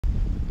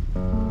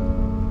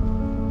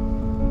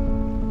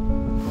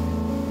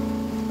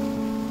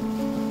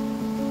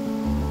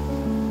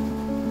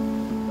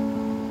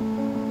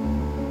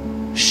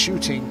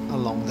routing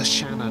along the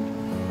Shannon,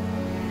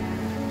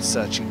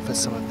 searching for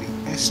some of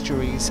the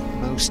estuary's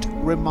most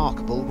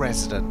remarkable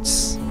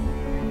residents.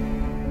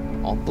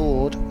 On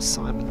board,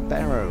 Simon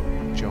Barrow,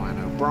 Joanne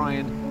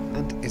O'Brien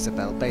and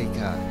Isabel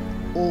Baker,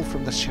 all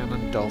from the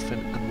Shannon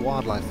Dolphin and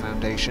Wildlife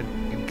Foundation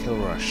in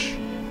Kilrush.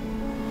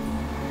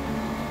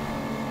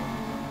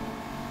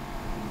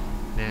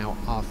 Now,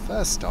 our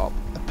first stop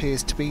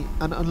appears to be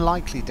an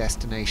unlikely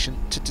destination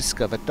to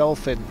discover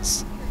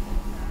dolphins.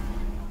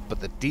 But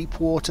the deep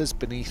waters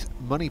beneath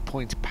Money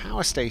Point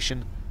Power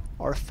Station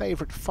are a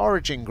favourite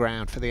foraging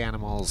ground for the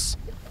animals.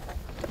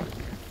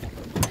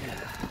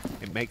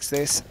 It makes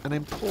this an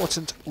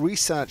important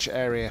research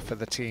area for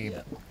the team.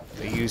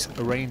 They use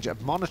a range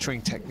of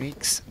monitoring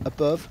techniques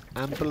above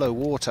and below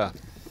water.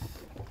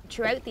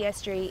 Throughout the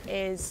estuary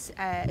is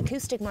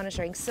acoustic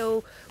monitoring,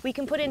 so we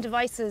can put in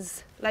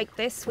devices like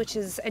this, which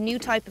is a new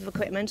type of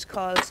equipment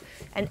called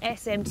an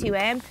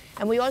SM2M,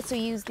 and we also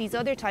use these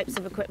other types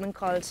of equipment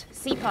called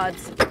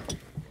C-pods.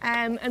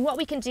 And what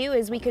we can do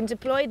is we can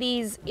deploy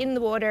these in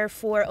the water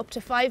for up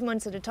to 5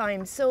 months at a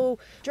time. So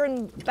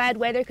during bad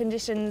weather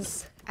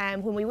conditions,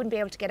 when we wouldn't be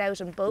able to get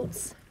out on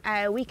boats,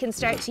 we can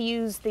start to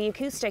use the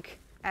acoustic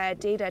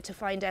data to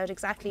find out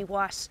exactly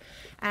what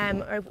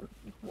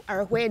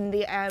or when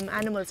the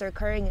animals are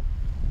occurring.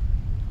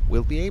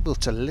 We'll be able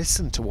to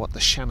listen to what the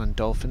Shannon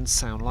dolphins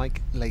sound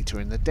like later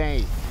in the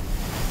day.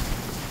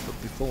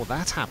 But before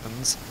that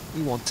happens,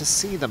 we want to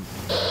see them.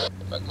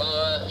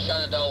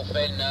 Shannon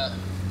dolphin,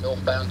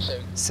 northbound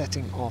to.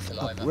 Setting off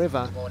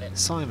upriver,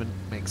 Simon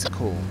makes a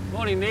call.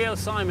 Morning Neil,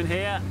 Simon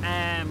here.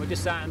 We're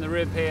just out in the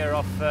rib here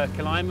off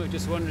Killima. We're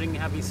just wondering,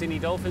 have you seen any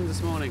dolphins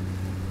this morning?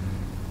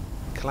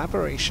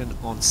 Collaboration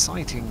on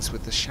sightings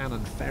with the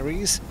Shannon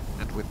ferries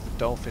and with the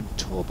dolphin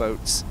tour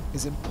boats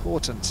is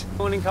important.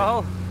 Morning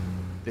Carl.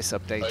 This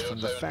update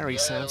from the ferry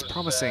sounds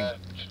promising,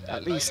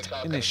 at least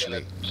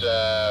initially.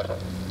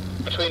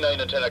 Between 9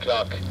 and 10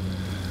 o'clock,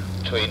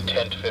 between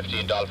 10 to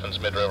 15 dolphins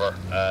mid-river,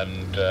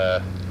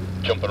 and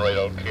jumping right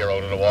out, clear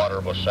out of the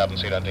water, but haven't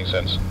seen anything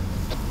since.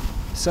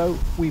 So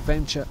we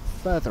venture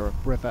further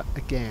upriver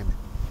again,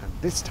 and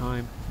this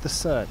time the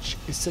search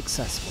is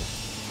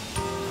successful.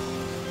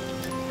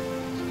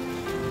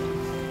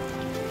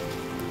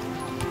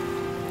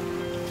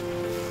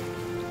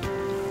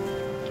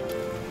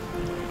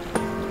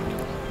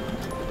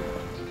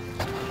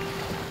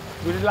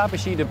 We're in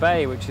Labashida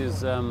Bay, which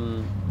is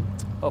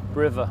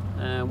upriver.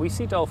 We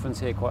see dolphins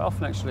here quite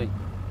often actually.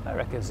 I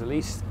reckon there's at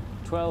least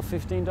 12,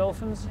 15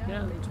 dolphins.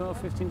 Yeah, 12,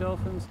 15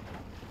 dolphins.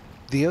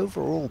 The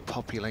overall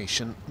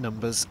population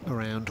numbers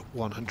around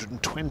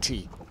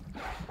 120.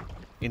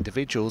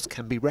 Individuals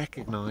can be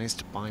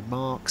recognised by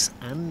marks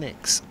and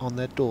nicks on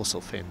their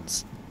dorsal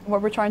fins.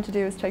 What we're trying to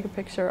do is take a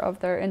picture of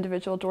their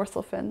individual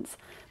dorsal fins,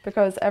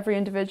 because every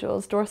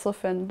individual's dorsal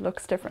fin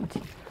looks different.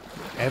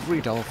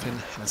 Every dolphin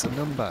has a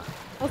number.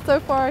 Well, so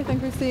far I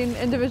think we've seen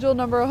individual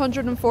number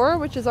 104,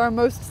 which is our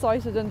most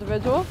sighted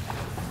individual,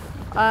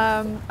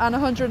 and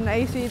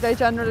 180, they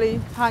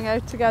generally hang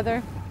out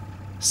together.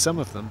 Some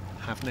of them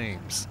have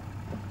names.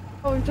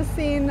 Well, we've just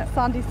seen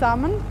sandy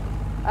salmon,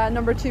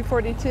 number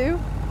 242,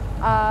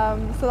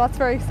 so that's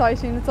very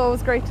exciting. It's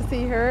always great to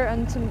see her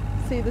and to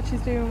see that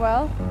she's doing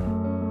well.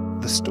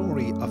 The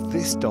story of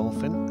this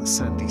dolphin,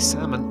 sandy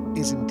salmon,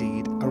 is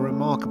indeed a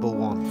remarkable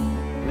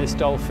one. This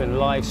dolphin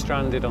live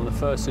stranded on the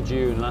 1st of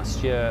June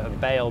last year at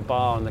Bale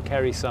Bar on the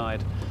Kerry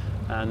side,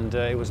 and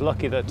it was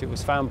lucky that it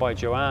was found by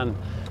Joanne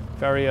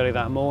very early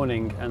that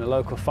morning, and a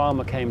local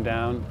farmer came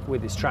down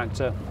with his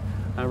tractor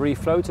and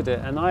refloated it.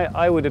 And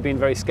I would have been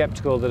very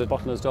sceptical that a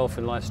bottlenose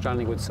dolphin live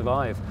stranding would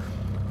survive,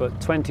 but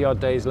 20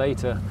 odd days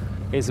later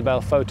Isabel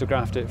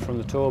photographed it from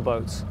the tour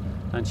boats,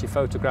 and she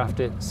photographed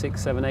it 6,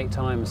 7, 8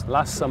 times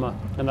last summer.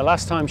 And the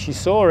last time she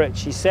saw it,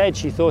 she said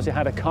she thought it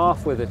had a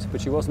calf with it,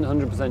 but she wasn't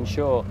 100%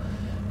 sure.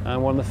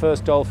 And one of the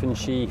first dolphins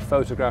she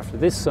photographed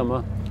this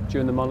summer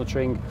during the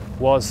monitoring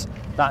was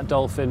that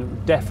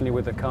dolphin, definitely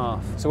with a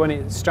calf. So when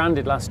it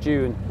stranded last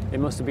June, it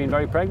must have been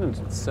very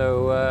pregnant.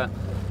 So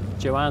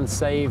Joanne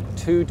saved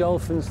 2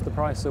 dolphins for the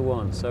price of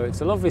 1. So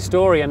it's a lovely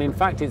story, and in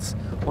fact it's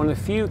one of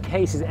the few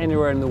cases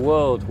anywhere in the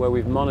world where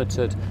we've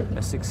monitored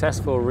a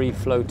successful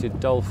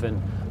refloated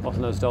dolphin,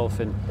 bottlenose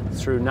dolphin,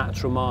 through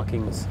natural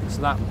markings.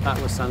 So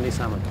that was sandy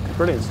salmon.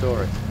 Brilliant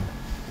story.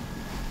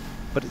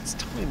 But it's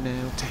time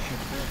now to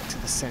head back to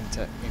the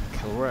centre in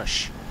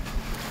Kilrush.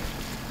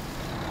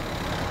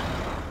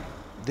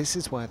 This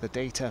is where the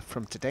data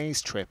from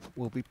today's trip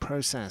will be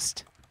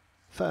processed.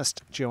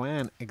 First,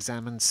 Joanne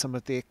examines some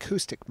of the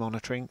acoustic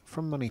monitoring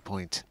from Money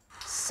Point.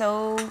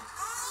 So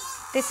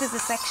this is a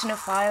section of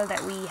file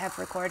that we have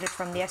recorded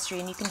from the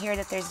estuary, and you can hear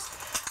that there's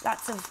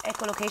lots of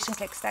echolocation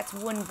clicks. That's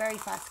one very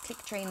fast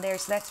click train there,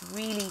 so that's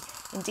really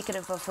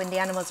indicative of when the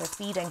animals are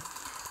feeding.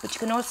 But you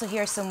can also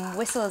hear some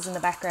whistles in the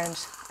background,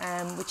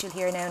 which you'll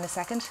hear now in a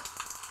second.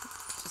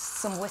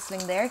 Just some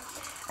whistling there.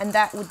 and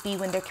that would be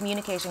when they're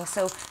communicating.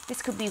 So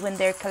this could be when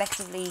they're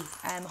collectively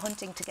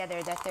hunting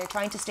together, that they're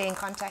trying to stay in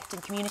contact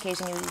and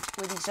communicating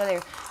with each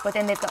other, but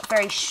then they've got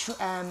very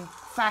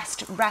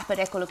fast, rapid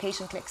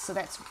echolocation clicks, so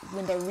that's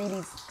when they're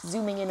really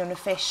zooming in on a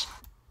fish.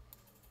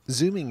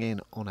 Zooming in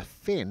on a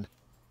fin,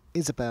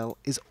 Isabel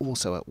is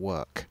also at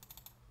work.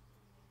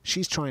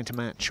 She's trying to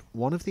match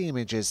one of the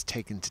images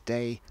taken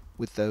today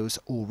with those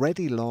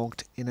already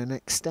logged in an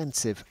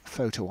extensive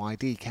photo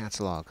ID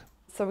catalogue.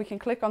 So we can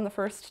click on the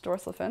first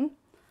dorsal fin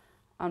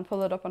and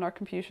pull it up on our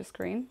computer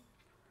screen,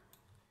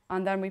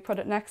 and then we put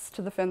it next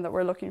to the fin that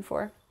we're looking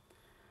for.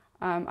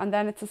 And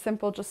then it's a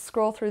simple just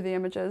scroll through the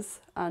images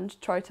and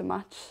try to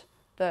match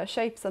the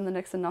shapes and the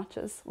nicks and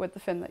notches with the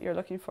fin that you're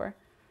looking for.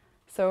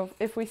 So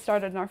if we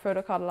started in our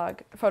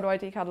photo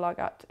ID catalogue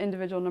at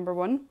individual number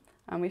 1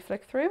 and we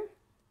flick through,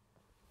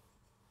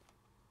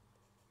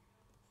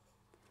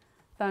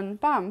 then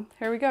bam,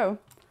 here we go.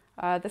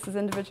 This is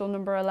individual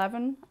number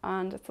 11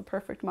 and it's a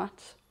perfect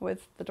match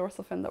with the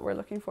dorsal fin that we're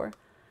looking for.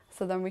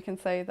 So then we can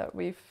say that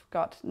we've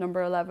got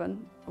number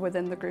 11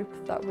 within the group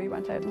that we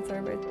went out and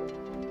surveyed.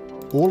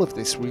 All of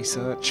this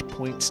research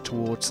points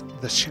towards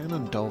the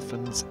Shannon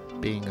dolphins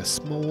being a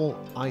small,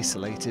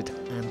 isolated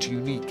and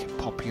unique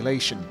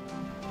population.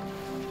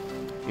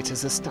 It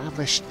has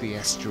established the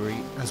estuary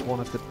as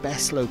one of the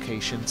best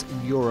locations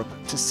in Europe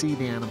to see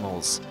the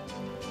animals,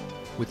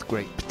 with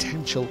great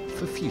potential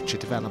for future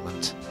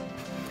development.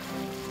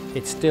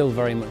 It's still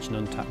very much an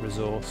untapped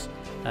resource.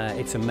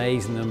 It's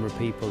amazing the number of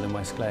people in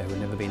West Clare who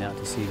have never been out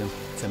to see them.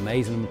 It's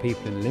amazing number of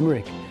people in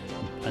Limerick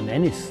and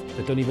Ennis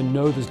that don't even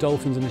know there's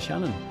dolphins in the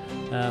Shannon.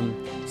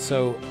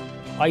 So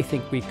I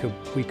think we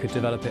could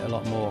develop it a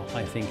lot more.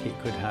 I think it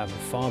could have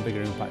a far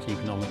bigger impact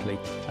economically.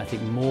 I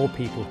think more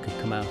people could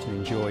come out and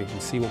enjoy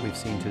and see what we've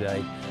seen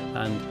today.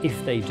 And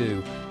if they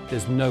do,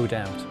 there's no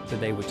doubt that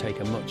they would take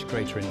a much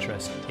greater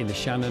interest in the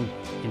Shannon,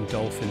 in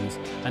dolphins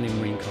and in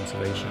marine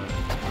conservation.